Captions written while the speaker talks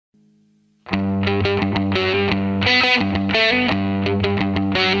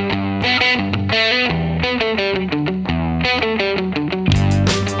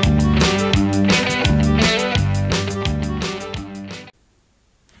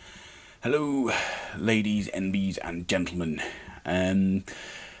Hello, ladies, NBs, and gentlemen.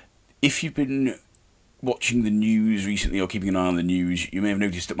 If you've been watching the news recently or keeping an eye on the news, you may have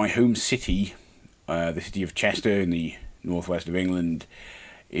noticed that my home city, the city of Chester in the northwest of England,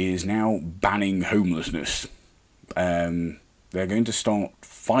 is now banning homelessness. They're going to start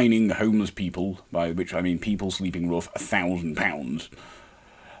fining homeless people, by which I mean people sleeping rough, £1,000.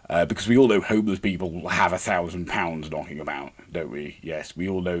 Because we all know homeless people have £1,000 knocking about, don't we? Yes, we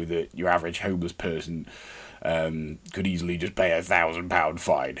all know that your average homeless person could easily just pay £1,000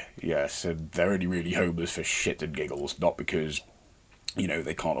 fine. Yes, and they're only really homeless for shit and giggles, not because, you know,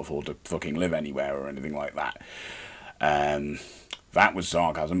 they can't afford to fucking live anywhere or anything like that. That was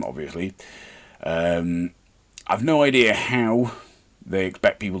sarcasm, obviously. I've no idea how they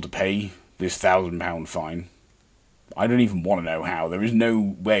expect people to pay this £1,000 fine. I don't even want to know how. There is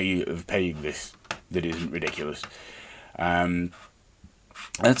no way of paying this that isn't ridiculous.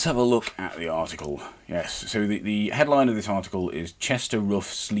 Let's have a look at the article. Yes, so the headline of this article is Chester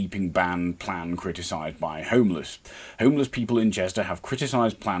Rough Sleeping Ban Plan Criticised by Homeless. Homeless people in Chester have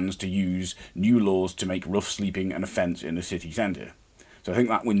criticised plans to use new laws to make rough sleeping an offence in the city centre. So I think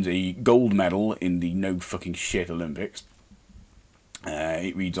that wins a gold medal in the no fucking shit Olympics.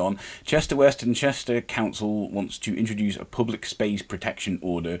 It reads on, Chester West and Chester Council wants to introduce a public space protection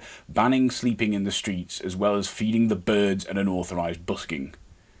order banning sleeping in the streets as well as feeding the birds and unauthorised busking.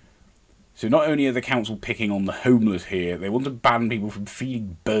 So not only are the council picking on the homeless here, they want to ban people from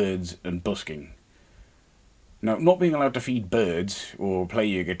feeding birds and busking. Now, not being allowed to feed birds or play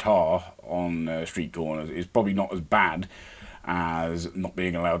your guitar on street corners is probably not as bad as not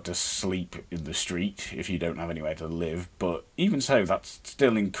being allowed to sleep in the street if you don't have anywhere to live, but even so, that's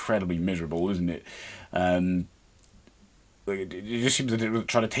still incredibly miserable, isn't it? It just seems that they're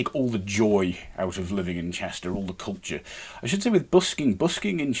trying to take all the joy out of living in Chester, all the culture. I should say with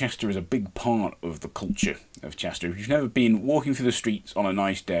busking in Chester is a big part of the culture of Chester. If you've never been walking through the streets on a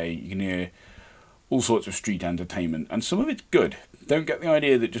nice day, you can hear all sorts of street entertainment, and some of it's good. Don't get the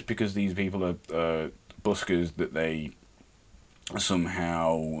idea that just because these people are buskers that they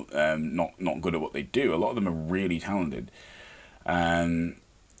somehow not good at what they do. A lot of them are really talented, so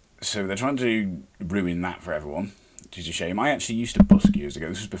they're trying to ruin that for everyone, which is a shame. I actually used to busk years ago.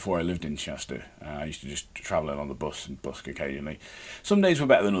 This was before I lived in Chester. I used to just travel in on the bus and busk occasionally. Some days were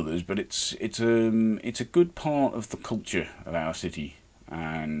better than others, but it's a good part of the culture of our city,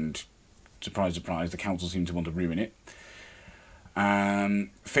 and surprise surprise, the council seem to want to ruin it.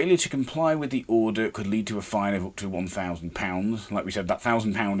 Failure to comply with the order could lead to a fine of up to £1,000. Like we said, that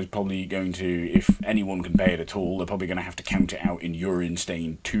 £1,000 is probably going to, if anyone can pay it at all, they're probably going to have to count it out in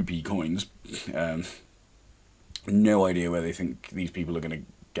urine-stained 2p coins. No idea where they think these people are going to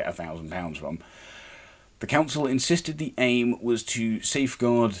get £1,000 from. The council insisted the aim was to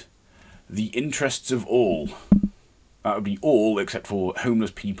safeguard the interests of all. That would be all except for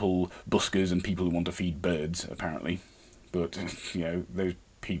homeless people, buskers, and people who want to feed birds, apparently. But, you know, those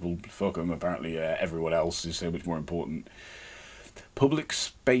people, fuck them, apparently everyone else is so much more important. Public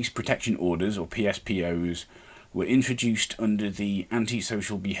Space Protection Orders, or PSPOs, were introduced under the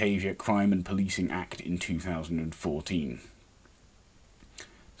Anti-Social Behaviour, Crime and Policing Act in 2014.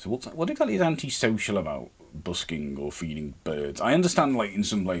 So what exactly is antisocial about busking or feeding birds? I understand, like, in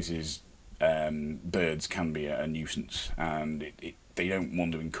some places birds can be a nuisance, and they don't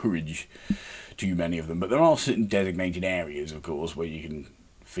want to encourage too many of them, but there are certain designated areas, of course, where you can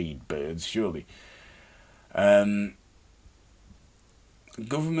feed birds, surely.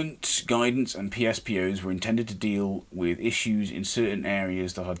 Government guidance and PSPOs were intended to deal with issues in certain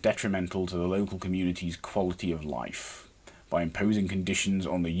areas that are detrimental to the local community's quality of life, by imposing conditions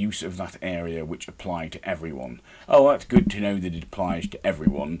on the use of that area which apply to everyone. Oh, that's good to know that it applies to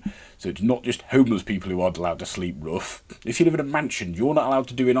everyone, so it's not just homeless people who aren't allowed to sleep rough. If you live in a mansion, you're not allowed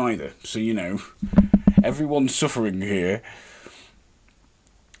to do it either, so you know, everyone's suffering here.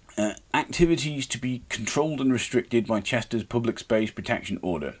 Activities to be controlled and restricted by Chester's Public Space Protection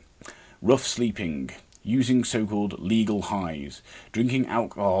Order. Rough sleeping, using so-called legal highs, drinking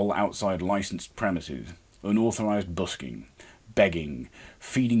alcohol outside licensed premises, unauthorised busking, begging,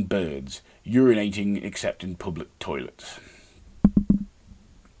 feeding birds, urinating except in public toilets.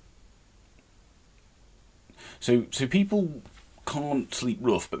 So people can't sleep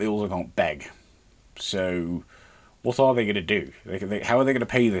rough, but they also can't beg. So what are they going to do? How are they going to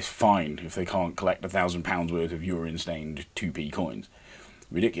pay this fine if they can't collect £1,000 worth of urine-stained 2p coins?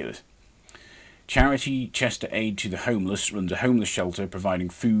 Ridiculous. Charity Chester Aid to the Homeless runs a homeless shelter providing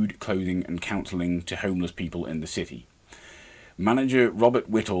food, clothing and counselling to homeless people in the city. Manager Robert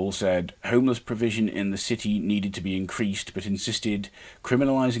Whittle said homeless provision in the city needed to be increased, but insisted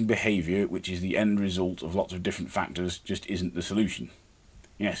criminalising behaviour, which is the end result of lots of different factors, just isn't the solution.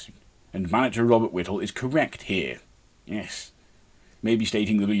 Yes, and Manager Robert Whittle is correct here. Yes. Maybe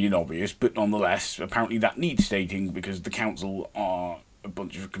stating the bleeding obvious, but nonetheless, apparently that needs stating because the council are a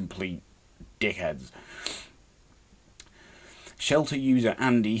bunch of complete dickheads. Shelter user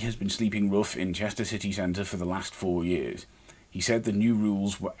Andy has been sleeping rough in Chester city centre for the last 4 years. He said the new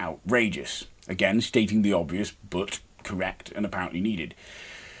rules were outrageous. Again, stating the obvious, but correct and apparently needed.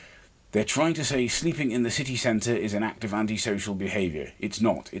 They're trying to say sleeping in the city centre is an act of antisocial behaviour. It's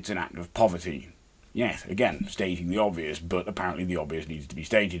not. It's an act of poverty. Yes, again, stating the obvious, but apparently the obvious needs to be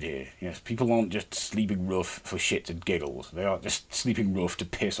stated here. Yes, people aren't just sleeping rough for shits and giggles. They are just sleeping rough to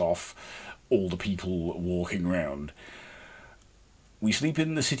piss off all the people walking around. We sleep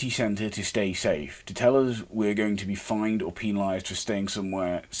in the city centre to stay safe. To tell us we're going to be fined or penalised for staying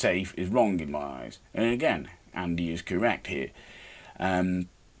somewhere safe is wrong in my eyes. And again, Andy is correct here. I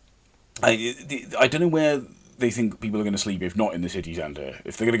don't know where they think people are going to sleep if not in the city centre.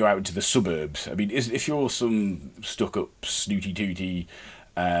 If they're going to go out into the suburbs. I mean, if you're some stuck-up, snooty-tooty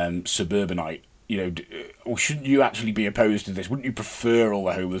suburbanite, you know, or shouldn't you actually be opposed to this? Wouldn't you prefer all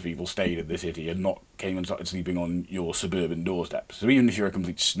the homeless people stayed in the city and not came and started sleeping on your suburban doorsteps? So even if you're a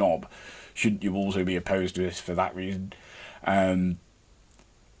complete snob, shouldn't you also be opposed to this for that reason? And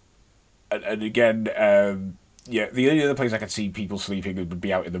again, yeah, the only other place I could see people sleeping would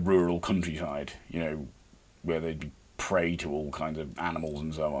be out in the rural countryside, you know, where they'd be prey to all kinds of animals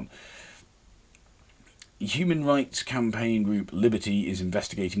and so on. Human rights campaign group Liberty is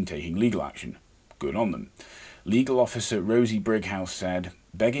investigating taking legal action. Good on them. Legal officer Rosie Brighouse said,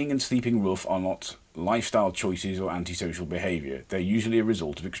 begging and sleeping rough are not lifestyle choices or antisocial behaviour. They're usually a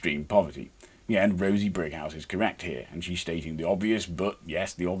result of extreme poverty. Yeah, and Rosie Brighouse is correct here, and she's stating the obvious, but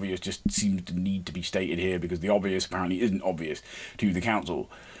yes, the obvious just seems to need to be stated here because the obvious apparently isn't obvious to the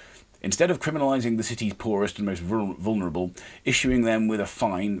council. Instead of criminalising the city's poorest and most vulnerable, issuing them with a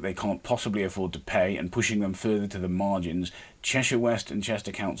fine they can't possibly afford to pay and pushing them further to the margins, Cheshire West and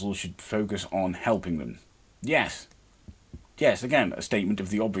Chester Council should focus on helping them. Yes. Yes, again, a statement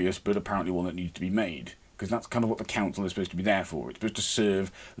of the obvious, but apparently one that needs to be made. Because that's kind of what the council is supposed to be there for. It's supposed to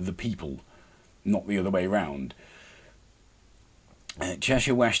serve the people, not the other way round.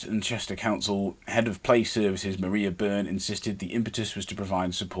 Cheshire West and Chester Council Head of Place Services Maria Byrne insisted the impetus was to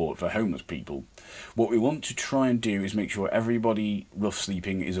provide support for homeless people. What we want to try and do is make sure everybody rough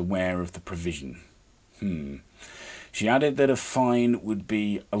sleeping is aware of the provision. She added that a fine would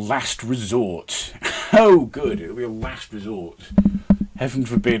be a last resort. Oh good, it'll be a last resort. Heaven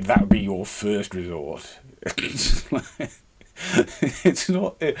forbid that would be your first resort. It's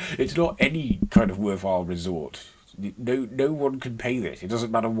not any kind of worthwhile resort. No one can pay this. It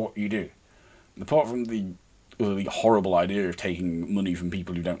doesn't matter what you do. Apart from the horrible idea of taking money from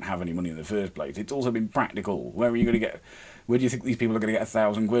people who don't have any money in the first place, it's also been practical. Where do you think these people are going to get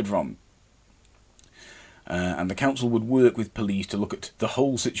 £1,000 from? And the council would work with police to look at the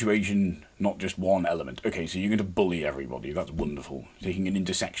whole situation, not just one element. Okay, so you're going to bully everybody. That's wonderful. Taking an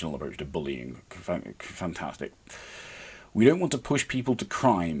intersectional approach to bullying. Fantastic. We don't want to push people to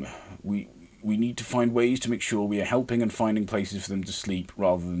crime. We need to find ways to make sure we are helping and finding places for them to sleep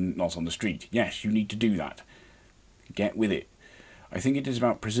rather than not on the street. Yes, you need to do that. Get with it. I think it is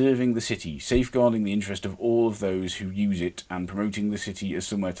about preserving the city, safeguarding the interest of all of those who use it, and promoting the city as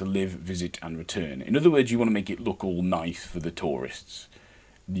somewhere to live, visit and return. In other words, you want to make it look all nice for the tourists.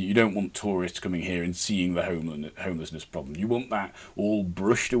 You don't want tourists coming here and seeing the homelessness problem. You want that all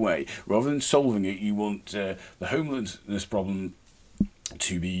brushed away. Rather than solving it, you want the homelessness problem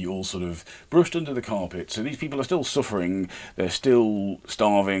to be all sort of brushed under the carpet. So these people are still suffering, they're still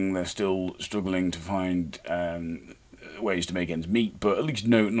starving, they're still struggling to find ways to make ends meet, but at least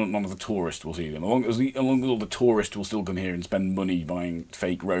none of the tourists will see them. Along with all the tourists will still come here and spend money buying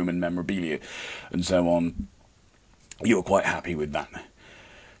fake Roman memorabilia and so on. You're quite happy with that.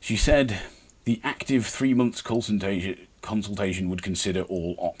 She said the active 3 months consultation would consider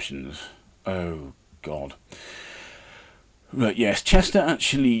all options. Oh, God. Right, yes, Chester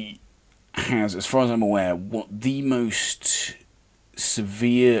actually has, as far as I'm aware, the most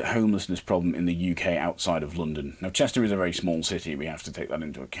severe homelessness problem in the UK outside of London. Now, Chester is a very small city, we have to take that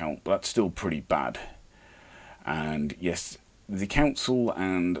into account, but that's still pretty bad. And yes, the council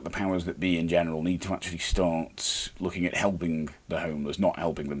and the powers that be in general need to actually start looking at helping the homeless, not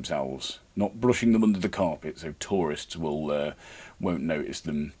helping themselves. Not brushing them under the carpet so tourists won't notice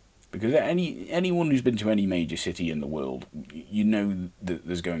them. Because anyone who's been to any major city in the world, you know that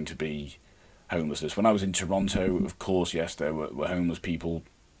there's going to be homelessness. When I was in Toronto, of course, yes, there were homeless people.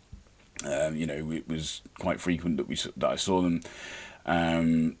 You know, it was quite frequent that I saw them.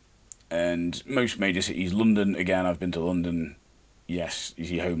 And most major cities, London, again, I've been to London, yes, you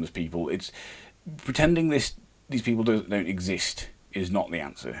see homeless people. It's pretending these people don't exist is not the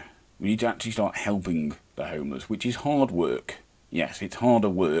answer. We need to actually start helping the homeless, which is hard work. Yes, it's harder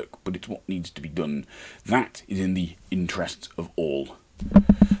work, but it's what needs to be done. That is in the interests of all.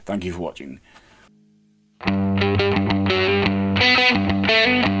 Thank you for watching.